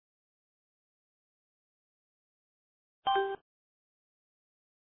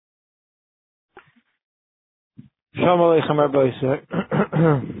Shalom Aleichem Rabbi Yisrael.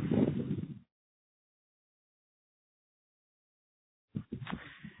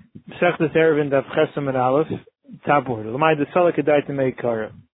 Sechtes Eruvin Daf Chesam and Aleph, top word. L'may desela kedai to make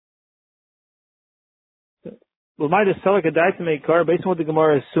kara. L'may desela kedai to make kara, based on what the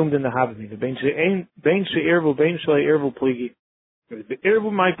Gemara assumed in the Havamim. The bein she'irvu, bein shalei irvu pligi.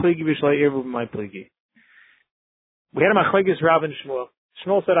 Irvu my pligi, v'shalei irvu my pligi. We had a machlekes Rav and Shmuel.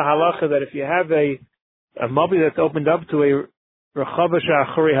 Shmuel said a halacha that if you have a mavi that's opened up to a rechava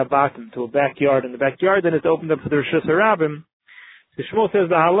she'achuri habatim, to a backyard, in the backyard, then it's opened up to the Rishus HaRabim. The Shmuel says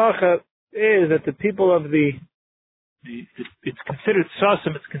the halacha is that the people of it's considered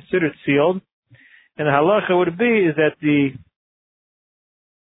sasim, it's considered sealed, and the halacha would be is that the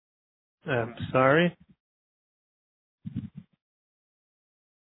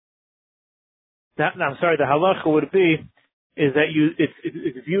the halacha would be is that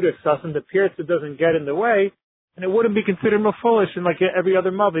it's viewed as sasim, the pierce that doesn't get in the way, and it wouldn't be considered mafulish, and like every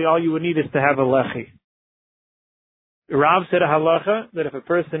other mavi, all you would need is to have a lechi. Rav said a halacha that if a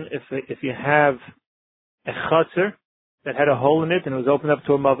person, if you have a chutzner that had a hole in it and it was opened up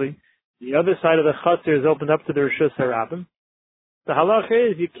to a mavi, the other side of the chutzner is opened up to the Rishus HaRabim, the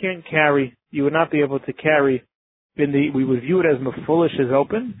halacha is you would not be able to carry we would view it as mafulish as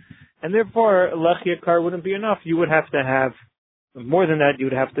open, and therefore lechi akar wouldn't be enough. You would have to have more than that. You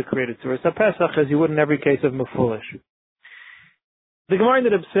would have to create a tzuras pesach as you would in every case of mafulish. The Gemara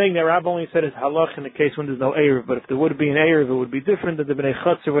ended up saying that Rav only said it's halach in the case when there's no Eruv, but if there would be an Eruv, it would be different, that the Bnei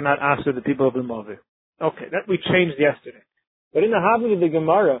Chatzar would not answer the people of the Mavi. Okay, that we changed yesterday. But in the Havamim of the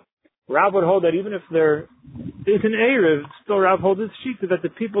Gemara, Rav would hold that even if there is an Eruv, still Rav holds his sheet that the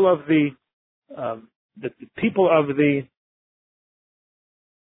people of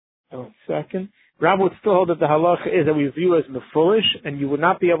Rav would still hold that the halach is that we view as mefulish, and you would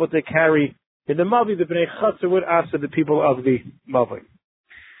not be able to carry in the Mavi, the Bnei Chatzar would answer the people of the Mavi.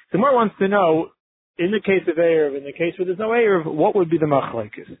 The Gemara wants to know, in the case of Eruv, in the case where there's no Eruv, what would be the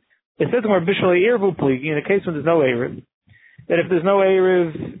machlekes? It says more Bishalei Irvu Pligi, in the case when there's no Eruv, that if there's no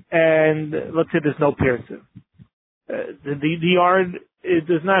Eruv, and let's say there's no piercing, the yard, it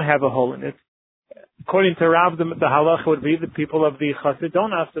does not have a hole in it. According to Rav, the halacha would be the people of the Chatzar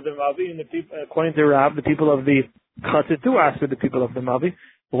don't answer the Mavi, and according to Rav, the people of the Chatzar do answer the people of the Mavi.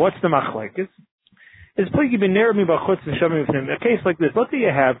 What's the machlekes? It's a case like this. What do you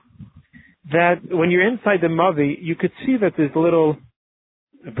have? That when you're inside the mavi, you could see that there's little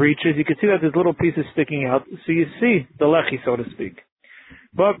breaches. You could see that there's little pieces sticking out. So you see the lechi, so to speak.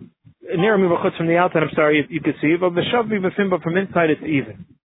 But from the outside, I'm sorry, you could see. But from inside, it's even.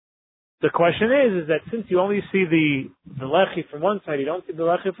 The question is that since you only see the lechi from one side, you don't see the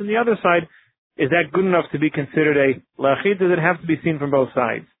lechi from the other side. Is that good enough to be considered a lechi? Does it have to be seen from both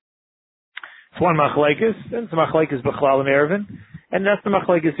sides? It's one machlekes, and it's machlekes b'chlal and Eruvin, and that's the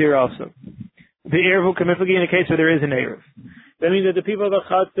machlekes here also. The Eruv kamiflagi in a case where there is an Eruv. That means that the people of the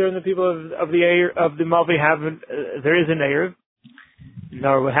Chatzar and the people of the Mavi there is an Eruv.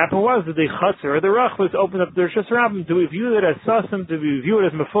 Now what happened was that the Chatzar or the Rach was opened up to the Rishus HaRabim. Do we view it as sasim? Do we view it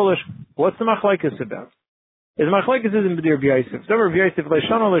as mefulish? What's the machlekes about? The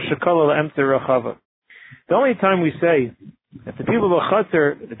only time we say that the people of the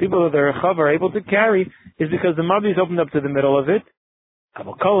Chatzar, the people of the Rechava are able to carry is because the Mavi is opened up to the middle of it.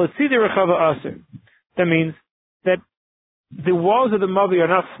 That means that the walls of the Mavi are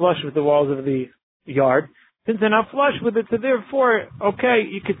not flush with the walls of the yard. Since they're not flush with it, so therefore, okay,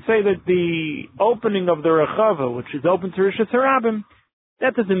 you could say that the opening of the Rechava, which is open to Rishus HaRabim,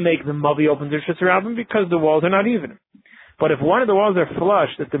 that doesn't make the Mavi open to Rishus HaRabim because the walls are not even. But if one of the walls are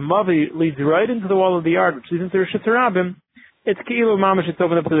flush, that the Mavi leads right into the wall of the yard, which leads into Rishus HaRabim, it's Ki'ilu Mamash, it's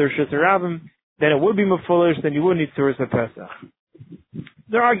open up to the Rishus HaRabim, then it would be Mefulish, then you wouldn't need Tzuras HaPesach.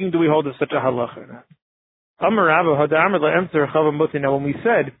 They're arguing, do we hold such a halacha or not? Now when we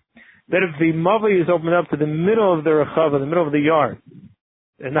said that if the Mavi is opened up to the middle of the Rechava, the middle of the yard,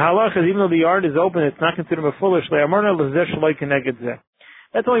 and the halacha is even though the yard is open, it's not considered Mefulish,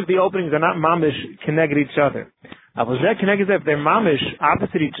 that's only if the openings are not mamish connected each other. If they're mamish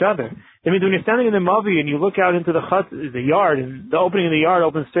opposite each other, that means when you're standing in the mavi and you look out into the yard, and the opening in the yard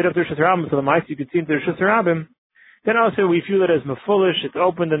opens straight up to Rishus HaRabim, so the mice you could see into Rishus HaRabim, then also we feel that as mefulish, it's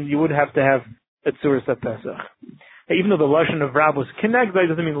open, and you would have to have a tzuras HaPesach. Even though the lashon of Rab was connected, it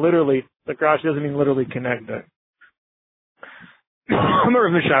doesn't mean literally. The Rashi doesn't mean literally connected. Now,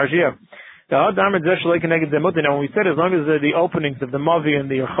 when we said as long as the openings of the Mavi and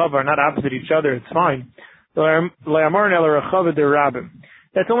the Rechav are not opposite each other, it's fine.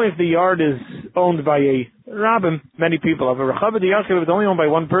 That's only if the yard is owned by a rabbin, many people. If a rechava d'yachid is only owned by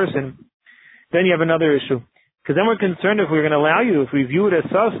one person, then you have another issue. Because then we're concerned if we're going to allow you, if we view it as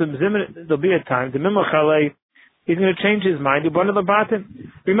sasim, there'll be a time, the mimachale, he's going to change his mind.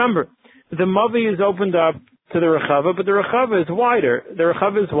 Remember, the mavi is opened up to the rechava, but the rechava is wider. The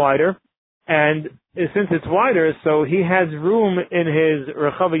rechava is wider, and since it's wider, so he has room in his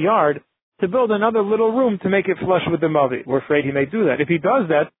rechava yard to build another little room to make it flush with the mavi. We're afraid he may do that. If he does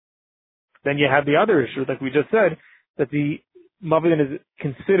that, then you have the other issue, like we just said, that the mavi then is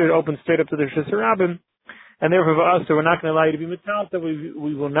considered open straight up to the Rishus Rabbim, and therefore for us, so we're not going to allow you to be metalta.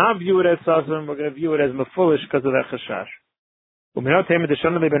 We will not view it as sasim. We're going to view it as mefulish because of that chashash. Where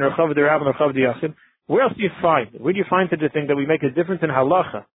else do you find? Where do you find such a thing that we make a difference in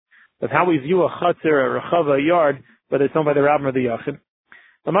halacha of how we view a chatzir, a rechava, a yard, whether it's owned by the rabbin or the yachid?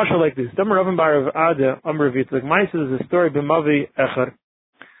 A mashal like this. Like Mice is a story b'mavi echad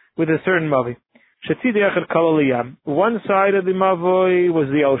with a certain mavi. One side of the mavoi was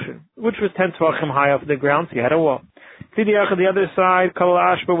the ocean, which was 10 tvachim high off the ground, so you had a wall. The other side, kol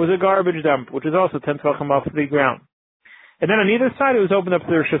ashba, was a garbage dump, which is also 10 tvachim off the ground. And then on either side, it was opened up to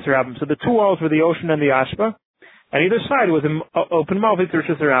the Rishus Rabbim. So the two walls were the ocean and the ashba, and either side was an open mavi to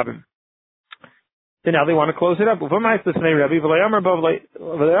Rishus Rabbim. So now they want to close it up. But they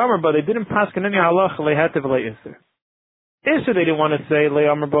didn't pass in any halach lehetev le'isr. Isser they didn't want to say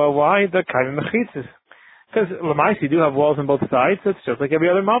le'amar ba. Why? The kaimim mechitzes. Because l'maisi you do have walls on both sides. So it's just like every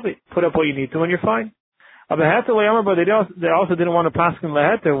other mavi. Put up what you need to, and you're fine. But they also didn't want to pass in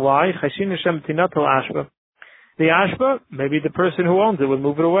lehetev. Why? Chashin Hashem tinatel ashba. The ashba, maybe the person who owns it would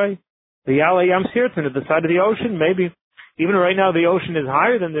move it away. The yalei yam sirtin at the side of the ocean, maybe. Even right now the ocean is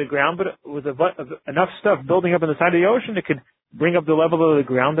higher than the ground, but with enough stuff building up on the side of the ocean, it could bring up the level of the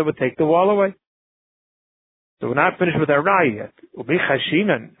ground that would take the wall away. So we're not finished with our raya yet.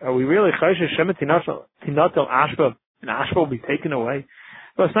 Are we really chashish shemet tinatel ashba? And ashba will be taken away.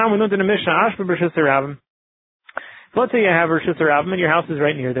 But now we learned in the Mishnah ashba b'rishus harabim. Let's say you have Rishus Rabbim and your house is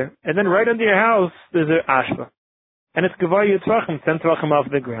right near there, and then right under your house there's an ashba, and it's gevay yitzvachim 10 tvachim off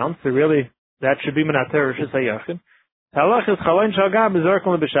the ground. So really, that should be menater Rishus Hayachid. Halach is chalain shalgam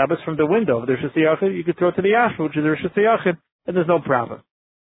bezarkon b'Shabbos from the window of the Rishus Hayachid. You could throw it to the ashba, which is the Rishus Hayachid, and there's no problem.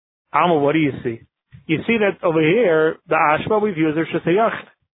 Alma, what do you see? You see that over here, the ashba we view as Rishus Hayachid.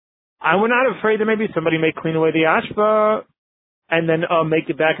 And we're not afraid that maybe somebody may clean away the ashba and then make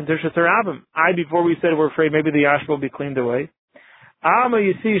it back into Rishus Rabbim. Before we said we're afraid maybe the ashba will be cleaned away. Alma,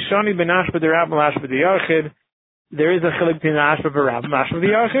 you see, shani ben ashba the rabbim, ashba the yachid. There is a chilik between the ashba the rabbim, ashba the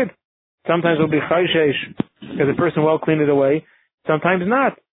yachid. Sometimes it'll be chayshesh because the person will clean it away. Sometimes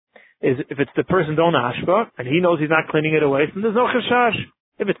not. If it's the person's own ashba and he knows he's not cleaning it away, then there's no chashash.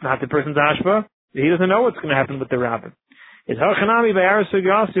 If it's not the person's ashba, he doesn't know what's going to happen with the rabbim. It's hachanami by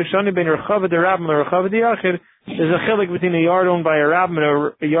Arasugasi shani ben rechava the rabbim or rechava the yachid. There's a chilik between a yard owned by a rabbin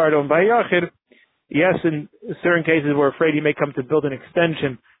and a yard owned by a yachid. Yes, in certain cases we're afraid he may come to build an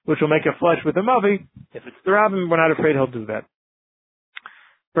extension which will make it flush with the mavi. If it's the rabbin, we're not afraid he'll do that.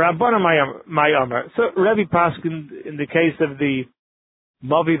 Rabbana my amar. So Rebbe Paskin, in the case of the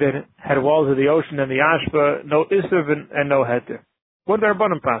mavi that had walls of the ocean and the ashba, no isser and no heter. What did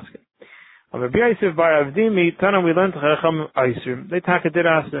Rabbanim Paskin? On Rabbi Yosef bar Avdimi, Tana we learned Chacham Aisrim. They taka did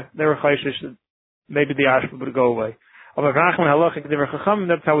aser. They were chayshish. Maybe the ashba would go away.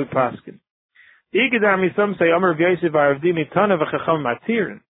 That's how we paskin. Some say Amar Yosef Avdimi Tana v'Chacham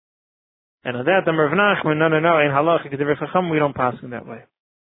Matirin, and on that Amar Nachman no in halachic the Chacham we don't paskin that way.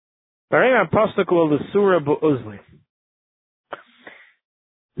 Marema pastakul the surah bu'uzli.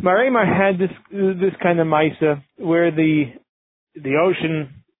 Marema had this kind of ma'isa where the ocean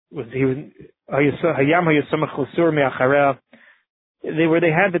was hayam hayasamach l'sur me'achareh. They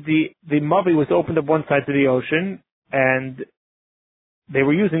had that the mavi was opened up one side to the ocean, and they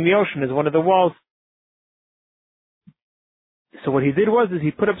were using the ocean as one of the walls. So what he did was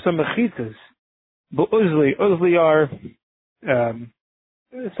he put up some mechitzas. But uzli are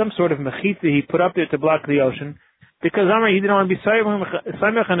some sort of mechitza he put up there to block the ocean, because he didn't want to be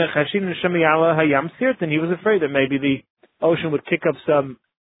samech and chashin shemiyala hayam sirtin. He was afraid that maybe the ocean would kick up some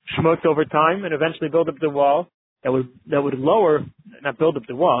shmutz over time and eventually build up the wall. That would lower, not build up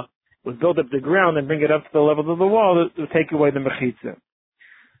the wall, would build up the ground and bring it up to the level of the wall to take away the mechitza.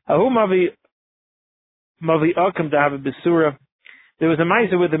 Ahu mavi akam to have a besura. There was a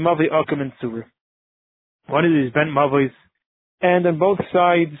ma'aser with the mavi akam and surah. One of these bent mavis, and on both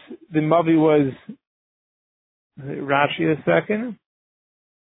sides the mavi was Rashi a second.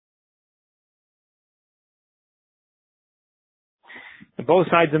 On both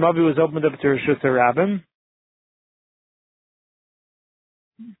sides the mavi was opened up to Rishus Rabbim.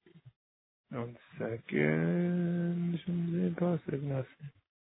 1 second.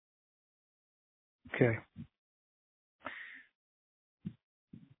 Okay.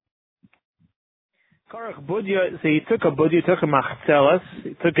 Karach budya, so he took a budya, took a machzelas,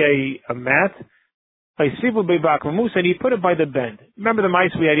 he took a mat, and he put it by the bend. Remember the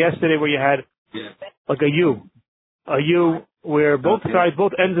mice we had yesterday where you had like a U where both sides,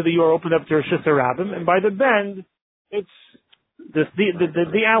 both ends of the U are opened up to Rosh Hashanah, and by the bend, it's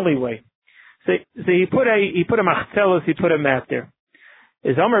the alleyway. So he put a machzelas, he put a mat there.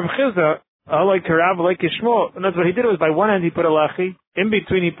 Is Amar B'chizah, like Rav, like Yishmael, and that's what he did was by one end he put a lachi, in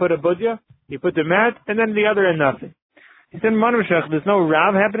between he put a budya, he put the mat, and then the other end nothing. He said, Manavshach, there's no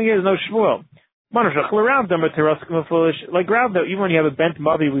Rav happening here, there's no Shmuel. Manavshach, Rav, like Rav, though, even when you have a bent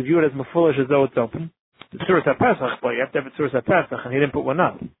mavi, we view it as mafulish as though it's open. It's Suras HaPesach, but you have to have it Suras HaPesach, and he didn't put one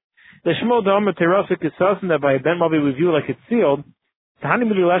up. The Shmuel Da'omer Terasik is something that by a bent mavi we view like it's sealed. That's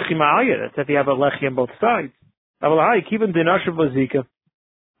if you have a lechi on both sides.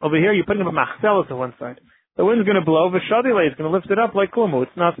 Over here, you're putting a machzelas to one side. The wind's going to blow, v'shadile is going to lift it up like kumu.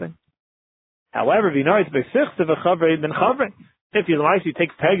 It's nothing. However, if you know it's besichta v'chavre, then chavre. If you like, you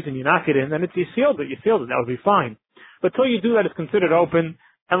take pegs and you knock it in, then it's you sealed it. That would be fine. But till you do that, it's considered open.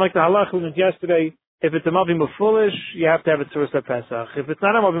 And like the halach we learned yesterday, if it's a mavi mufulish, you have to have it Suras HaPesach. If it's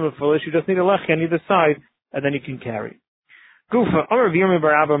not a mavi mufulish, you just need a lechi on either side, and then you can carry. Gufa, Amar V'yirmi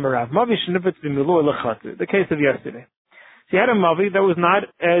Bar Abba Marav, mavi shenifetz b'milu l'chatzer. The case of yesterday. So you had a mavi that was not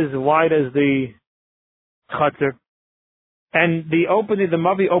as wide as the chatzar, and the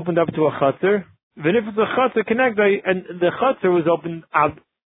mavi opened up to a chatzar. Then if it's a chatzar connected, and the chatzar was opened out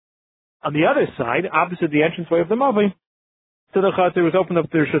on the other side, opposite the entranceway of the mavi, so the chatzar was opened up to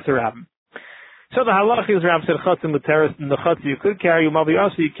the Rosh Hashanah. So the halach is Rav said chatzar muteris, and the chatzar you could carry, mavi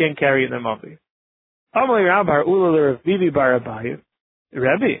also you can't carry in the mavi. Amalei Rav Har Ula L'Rav Bar Abaye.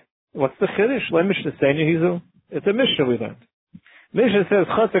 Rebbe, what's the chiddush? Let Mishnah say Hizu. It's a Mishnah we learned. Mishnah says,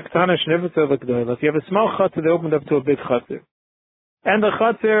 Chatzar Ktana Shnevitza L'Gdoila. If you have a small chatzar, they opened up to a big chatzar. And the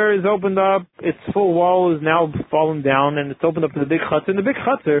chatzar is opened up, its full wall is now fallen down, and it's opened up to the big chatzar. And the big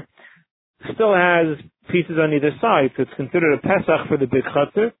chatzar still has pieces on either side, so it's considered a Pesach for the big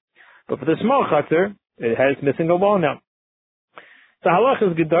chatzar. But for the small chatzar, it has missing a wall now. The halach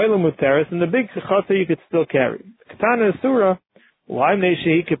is G'doila Muteris, and the big chatzar you could still carry. Ktana is Surah. Why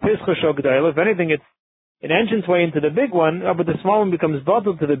Neshehi Kepischa Shal G'doila? If anything, it's an entranceway into the big one, but the small one becomes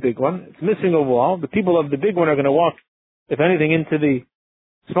bottled to the big one. It's missing a wall. The people of the big one are going to walk, if anything, into the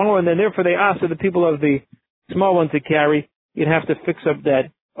small one, and therefore they ask the people of the small one to carry. You'd have to fix up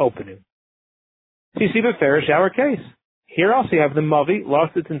that opening. So you see the Farish, our case. Here also you have the Mavi,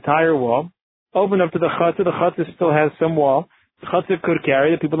 lost its entire wall, opened up to the Chatzar still has some wall. The Chatzar could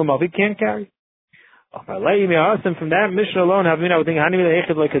carry, the people of the Mavi can't carry. From that Mishnah alone, I would think,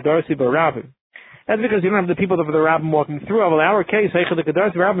 like a Darcy Barabim. That's because you don't have the people of the Rabbim walking through. Well, in our case, the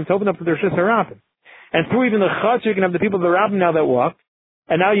Kedar's Rabbim, it's open up to their Rosh Hashanah. And through even the Chatzar, you can have the people of the Rabbim now that walk.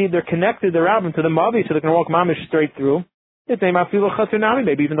 And now they're connected, the Rabbim, to the Mavi, so they can walk Mamish straight through. It's a Mafilo Chatzar Nami,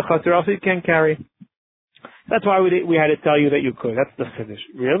 maybe even the Chatzar also you can't carry. That's why we had to tell you that you could. That's the Chiddush.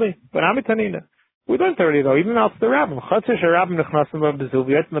 Really? But Amitanina. We learned already though, even out to the Rabbim. Chatzar Sharabim Nechnasim Bezuv,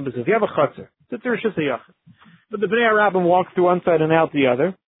 Yetzim Bezuv. You have a Chatzar. It's a Rosh Hashanah. But the Bnei Rabbim walk through one side and out the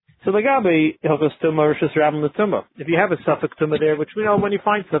other. So the Gabi, Hilchos Tumah, Rosh Hashanah, L'Tumah. If you have a suffix Tumah there, which we know when you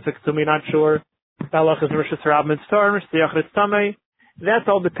find suffix Tumah, you're not sure. Halach is Rosh Hashanah, it's Tar, Rosh Hashanah, Tameh. That's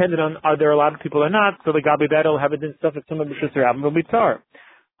all dependent on are there a lot of people or not. So the Gabi that'll have it in suffix Tumah, Rosh Hashanah, will be Tar.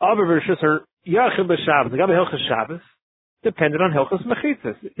 Over Rosh Hashanah, Yachid L'Shabbos, the Gabi Hilchos Shabbos, dependent on Hilchos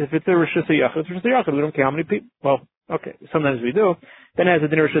Mechitzas. If it's a Rosh Hashanah, it's Rosh Hashanah. We don't care how many people. Well, okay, sometimes we do. Then it has a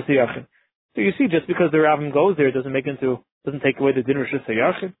dinner Rosh Hashanah. So you see, just because the Rabbim goes there, doesn't take away the dinner Rosh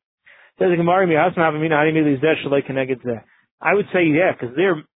Hashanah. I would say, yeah, because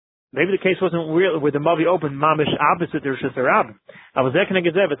there, maybe the case wasn't real, where the Mavi opened mamish opposite the Rosh Hashanah. I was there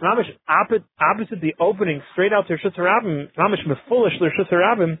connected there, but it's mamish opposite the opening, straight out to Rosh Hashanah, mamish mefulish the Rosh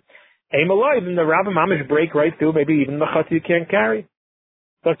Hashanah, aim alive, and the Rabbim mamish break right through, maybe even the Chatzar you can't carry.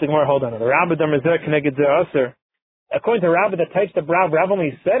 Dr. Gemara, hold on. The Rabbim is there connected there, Aser. According to Rabbim that types the Rav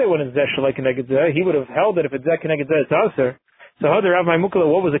only said it when it's there Shalai connected there. He would have held it if it's there connected there, it's Aser. So how the Rav Maimukala,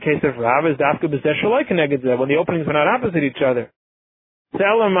 what was the case of Rav? Is the Afka B'zeh Shalai connected there when the openings were not opposite each other? So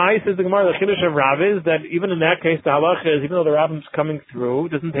Elamai says the Gemara, the Chiddush of Rav is that even in that case, the halacha is even though the Rabbim's coming through,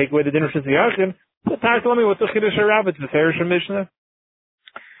 it doesn't take away the dinner of Shiziyachim. So tell me what's the Chiddush of Rav? It's the Farish Mishnah.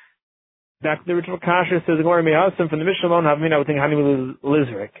 Back to the original Kasha says the Gemara Mehasim from the Mishnah alone. I would think Hani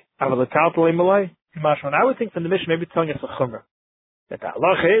Lizrik. I would think from the Mishnah maybe it's telling us a Chumrah that the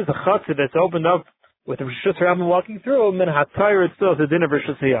halacha is the Chatzar that's opened up With the Rishus Harabim walking through, min hatayr, it's still the din of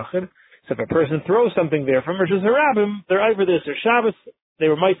Rishus Hayachid. So if a person throws something there from Rishus Harabim, they're either this or Shabbos, they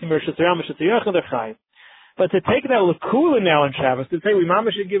were mighty Rishus Harabim, Rishus Hayachid, they're chayim. But to take that lakula now in Shabbos, to say we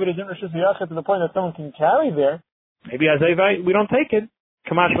mama should give it a din Rishus Hayachid to the point that someone can carry there, maybe as we don't take it.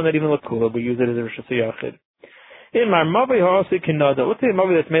 Kamash when not even lakula, we use it as a Rishus Hayachid. In my mavi ha'asi kinada, let's say a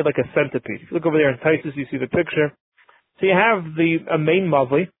mavi that's made like a centipede. If you look over there in Taisus, you see the picture. So you have a main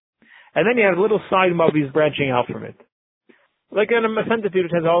mavi, and then you have little side mavis branching out from it. Like in a centipede,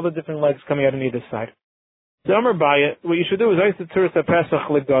 which has all the different legs coming out on either side. So Amar Baya, what you should do is ice the Tzuras HaPesach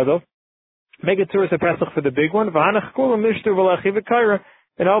L'Gadol, make a Tzuras HaPesach for the big one, V'hanach Kula Mishtur V'Lechi V'Kaira,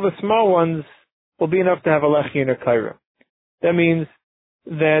 and all the small ones will be enough to have a Lechi and a Kaira. That means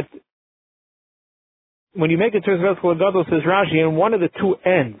that when you make a Tzuras HaPesach L'Gadol, says Rashi, in one of the two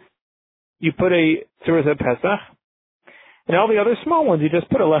ends, you put a Tzuras HaPesach, and all the other small ones, you just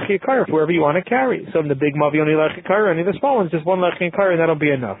put a Lechi and Kaira for wherever you want to carry. So in the big Mavi, only Lechi and Kaira, and in the small ones, just one Lechi and Kaira, and that'll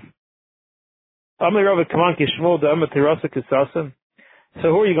be enough. So who are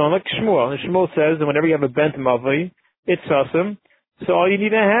you going? Like Shmuel. And Shmuel says that whenever you have a bent mavi, it's sasam. So all you need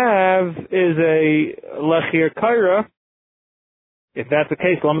to have is a lechir kaira. If that's the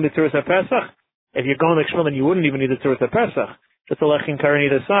case, if you're going like Shmuel, then you wouldn't even need a tzuras pesach. Just a lechir kaira on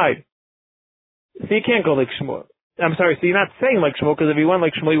either side. So you can't go like Shmuel. I'm sorry. So you're not saying like Shmuel, because if you went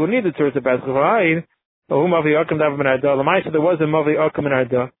like Shmuel, you wouldn't need the tzuras pesach. So there was a mavi akam in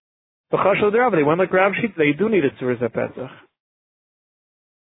arda. They went like Rav Shita, they do need a Tzuras HaPesach.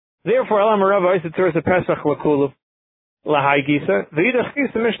 Therefore, Elam Rav is a Tzuras HaPesach L'Kulu, L'Hai Gisa, V'idach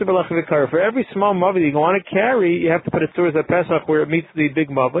Gisa Mishta B'Lach V'Kar. For every small mavi you want to carry, you have to put a Tzuras HaPesach where it meets the big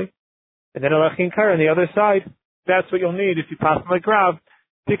mavi, and then a Lech Kar on the other side. That's what you'll need if you pass like Rav,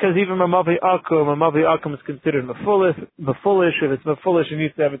 because even a mavi akum is considered mefulish. If it's mefulish, it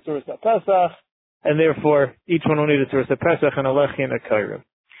needs to have a Tzuras HaPesach, and therefore, each one will need a Tzuras HaPesach and a Lech and a Kar.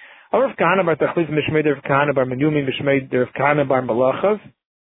 Rav Kahana bar Tachlis Mishmei Rav Kahana bar Menyumi Mishmei Rav Kahana bar Malachav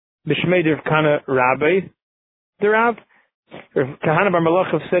Mishmei Rav Kahana Rabbi the Rav Kahana bar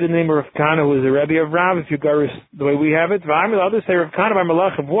Malachav said in the name of Rav Kahana, who is the Rebbe of Rav, if you go the way we have it. V'amil others say Rav Kahana bar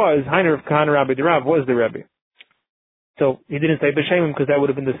Malachav was Hainer Rav Kahana Rabbi the Rav was the Rebbe. So he didn't say B'Shem because that would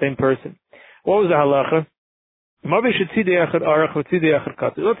have been the same person. What was the halacha? Mavi should see the echad arach or see the echad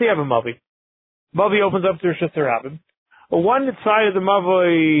katsu. Let's say you have a mavi. Mavi opens up to Rishus Harabim. One side of the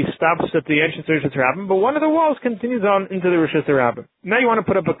Mavoi stops at the entrance to Rishus Harabim, but one of the walls continues on into the Rishus Harabim. Now you want to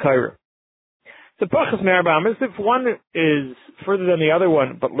put up a kaira. The Pachas Me'arba Amas, if one is further than the other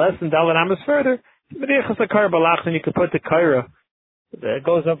one, but less than Dalet Amas further, then you could put the kaira that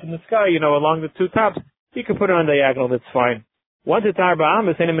goes up in the sky, along the two tops. You can put it on a diagonal, that's fine. Once it's Arba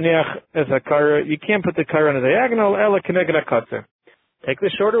Amas, as a kaira, you can't put the kaira on a diagonal, ela keneged hakatzer. Take the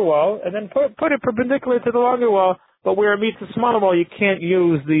shorter wall, and then put it perpendicular to the longer wall. But where it meets the smaller wall, you can't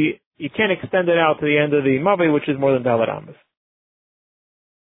extend it out to the end of the mavi, which is more than Dalet Amas.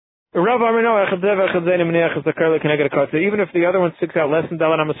 Even if the other one sticks out less than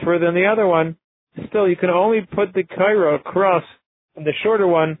Dalet Amas further than the other one, still you can only put the kaira across in the shorter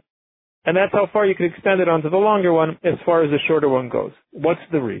one, and that's how far you can extend it onto the longer one as far as the shorter one goes. What's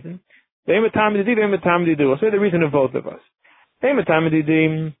the reason? I'll say the reason of both of us.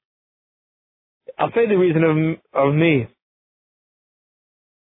 I'll say the reason of me.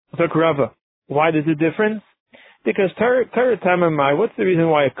 Rava. Why there's a difference? Because what's the reason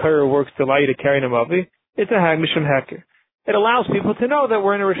why a Kara works to allow you to carry an Amavi? It's a Hagmishim Heker. It allows people to know that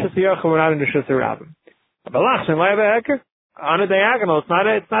we're in a Rishus Hayachid, we're not in a Rishus Harabim. But I have a Heker on a diagonal. It's not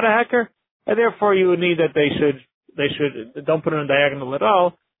a Heker, and therefore you would need that they should don't put it on a diagonal at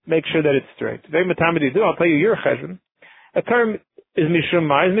all. Make sure that it's straight. I'll tell you your cheshbon. A Kara is mishum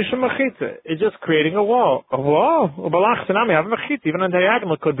machitza. It's just creating a wall. A wall? Even on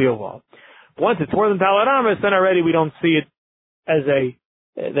diagonal it could be a wall. Once it's more than Dalet Amas, then already we don't see it as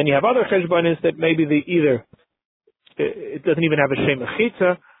then you have other cheshbonis that maybe it doesn't even have a shem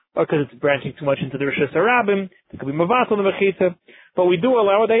machitza, or because it's branching too much into the Rishus Harabim, it could be mavatal the machitza. But we do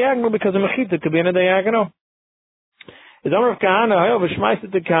allow a diagonal because a machitza could be in a diagonal. Is Amar of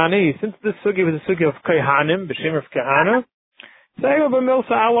Kahana, since this sugi was a sugi of Kehanim, b'shem of Kahana,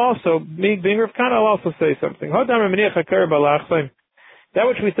 I'll also, being Rav Kahana, I'll also say something. That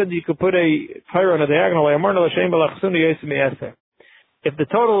which we said you could put a kaira on a diagonal, if the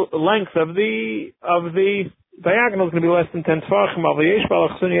total length of the diagonal is going to be less than 10 tfachim,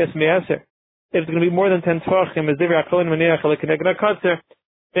 if it's going to be more than 10 tfachim,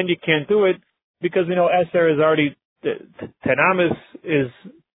 then you can't do it, because we know Eser is already, 10 amas is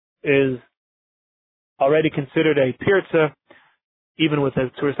already considered a pirza. Even with a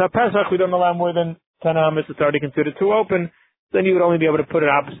Tzuras HaPesach, we don't allow more than Tanamis, it's already considered too open. Then you would only be able to put it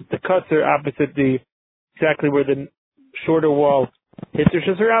opposite the cutter, opposite exactly where the shorter wall hits the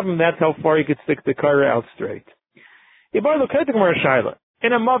Shasarabim. That's how far you could stick the Kaira out straight. In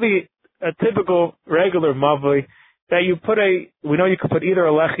a mavi, a typical regular mavi, that you put we know you could put either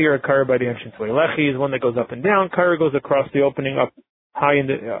a lechi or a Kaira by the entranceway. Lechi is one that goes up and down. Kaira goes across the opening up high in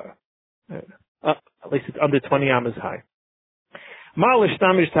the, at least it's under 20 amas high.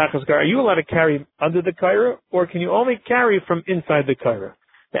 Are you allowed to carry under the Kaira, or can you only carry from inside the Kaira?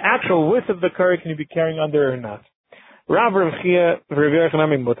 The actual width of the Kaira, can you be carrying under or not? Rav Rav Chia, you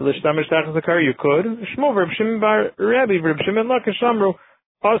could. Shmuel Rav Shimon bar Rabbi Rav Shimon Lakish Amru,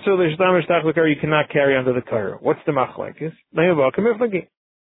 also you cannot carry under the Kaira. What's the machlekes?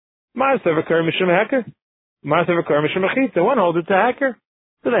 One holds it to hecker.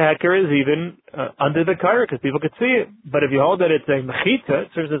 So the hecker is even under the Kaira because people could see it. But if you hold that it's a mechita,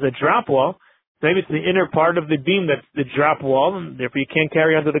 it serves as a drop wall. Maybe it's the inner part of the beam that's the drop wall, and therefore you can't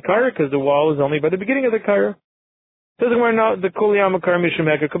carry under the Kaira because the wall is only by the beginning of the Kaira. Doesn't matter now the kuliyama Kaira mishum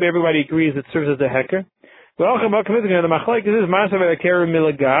hecker. Could be everybody agrees it serves as a hecker. The machlekes is masav hecker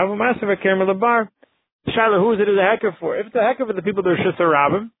milagav, masav hecker milabar. Shaila, who is it as a hecker for? If it's a hecker for the people that are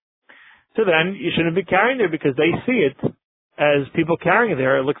shusarabim, so then you shouldn't be carrying there because they see it as people carrying it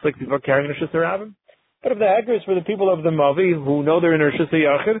there. It looks like people are carrying a shusarabim. But if the hecker is for the people of the mavi who know they're in a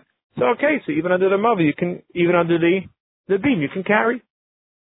shusayachid, so okay, so even under the mavi, you can, even under the beam, you can carry.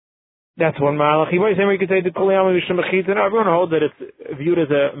 That's one malach. You could say the kuliyama mishum mechita. No, everyone holds that it's viewed as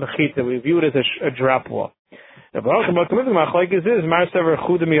a mechita. We view it as a drop wall. The machlekes is marsaver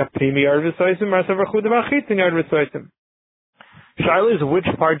chudem yapimi arvisoisim, marsaver chudem achitin arvisoisim. Shaila is which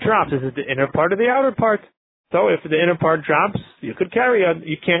part drops? Is it the inner part or the outer part? So if the inner part drops, you could carry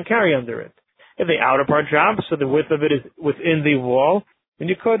you can't carry under it. If the outer part drops, so the width of it is within the wall, then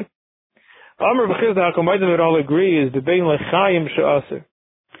you could. Amr v'chiz ha'akomaydim would all agree is the bein lechayim she'aser.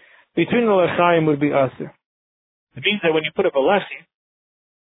 Between the lechayim would be aser. It means that when you put up a lechi,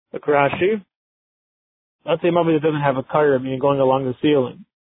 a karashi, let's say a mummy that doesn't have a kaira, meaning going along the ceiling,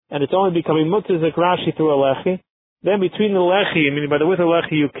 and it's only becoming mutzah as a karashi through a lechi, then between the lechi, meaning by the width of the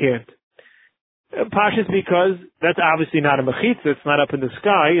lechi, you can't. Pashas because that's obviously not a mechitza, it's not up in the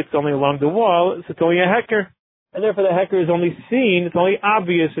sky, it's only along the wall, so it's only a hecker. And therefore the hecker is only seen, it's only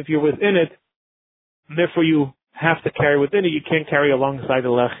obvious if you're within it, and therefore you have to carry within it, you can't carry alongside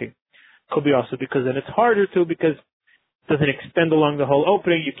the lechi. Could be also because then it's harder to, because it doesn't extend along the whole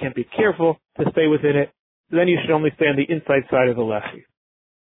opening, you can't be careful to stay within it, then you should only stay on the inside side of the lechi.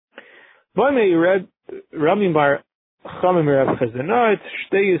 Ramin bar Chamim Rav Chazan. No, it's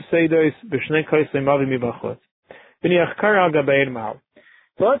shtei yiseidos b'shnei koisei mavi mibachot. V'niach kara al gabein mal.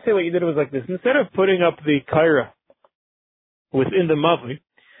 So let's say what you did was like this. Instead of putting up the kaira within the mavi,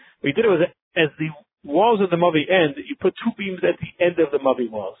 what you did was as the walls of the mavi end, you put two beams at the end of the mavi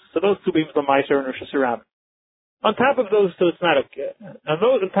walls. So those two beams are meiser and Rosh Hashanah. On top of those two, it's not okay.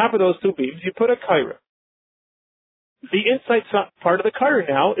 On top of those two beams, you put a kaira. The inside part of the kaira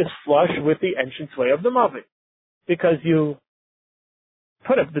now is flush with the entranceway of the mavi, because you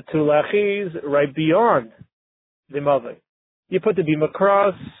put up the two lachis right beyond the mavi. You put the beam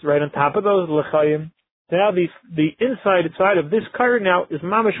across right on top of those lachayim. So now the inside side of this kaira now is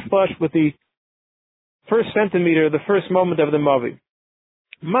mamish flush with the first centimeter, the first moment of the mavi.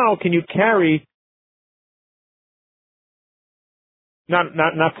 Mal, can you carry? Not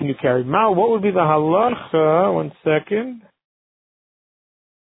can you carry? Mal, what would be the halacha? 1 second.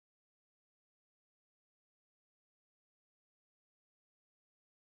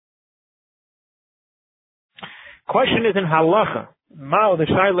 Question is in halacha. Mal, the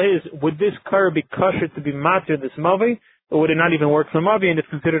shaila is, would this kaira be kosher to be matir this mavi, or would it not even work for mavi and it's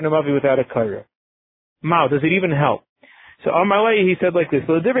considered a mavi without a kaira? Mal, does it even help? So on my way, he said like this: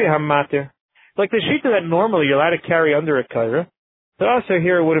 like the shita that normally you're allowed to carry under a kaira, the also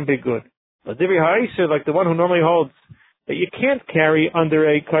here it wouldn't be good. Like the one who normally holds that you can't carry under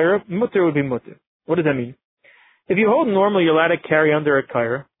a kaira, mutter would be mutter. What does that mean? If you hold normally you're allowed to carry under a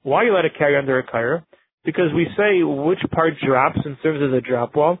kaira, why are you allowed to carry under a kaira? Because we say which part drops and serves as a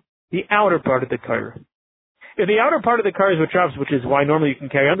drop wall? The outer part of the kaira. If the outer part of the kaira is what drops, which is why normally you can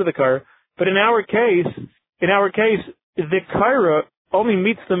carry under the kaira, but in our case, the kaira only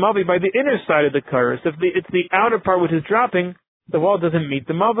meets the mavi by the inner side of the kaira. So if it's the outer part which is dropping, the wall doesn't meet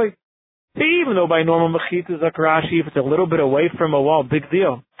the mavi. So even though by normal mechita zakarashi, if it's a little bit away from a wall, big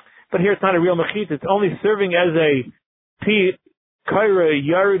deal. But here it's not a real mechita. It's only serving as a kaira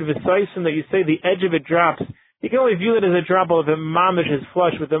yarid v'saisim that you say the edge of it drops. You can only view it as a drop if the mamish is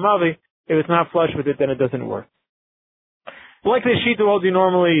flush with the mavi. If it's not flush with it, then it doesn't work. Like the shita holds you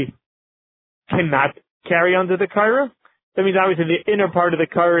normally cannot carry under the kaira. That means obviously the inner part of the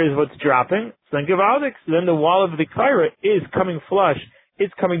kaira is what's dropping. So then givaldik, then the wall of the kaira is coming flush.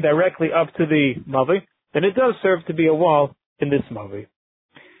 It's coming directly up to the mavi. Then it does serve to be a wall in this mavi.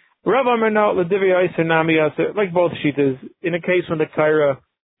 Rav Amar no l'divrei Yosef nami yaser, like both shitas, in a case when the kaira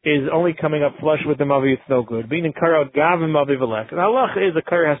is only coming up flush with the mavi, it's no good. Being in kaira gav and mavi v'lech. And halach is the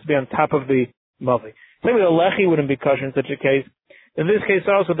kaira has to be on top of the mavi. Same with the lechi wouldn't be kosher in such a case. In this case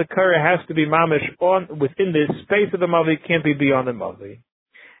also, the kaira has to be mamish on within the space of the mavi, can't be beyond the mavi.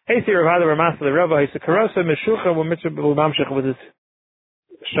 Eisi Rav Hada Ramasa the Rabbi, he said, Karasa Meshucha will mamshech with this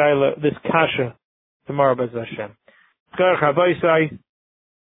shaila, this kasha, tomorrow Bez Hashem. Karach Habaisai,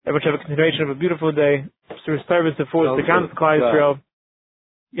 everyone should have a continuation of a beautiful day. To restore the force, the Gans Klai Yisrael,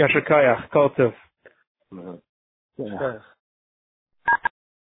 Yashar Kayach, Kol Tov.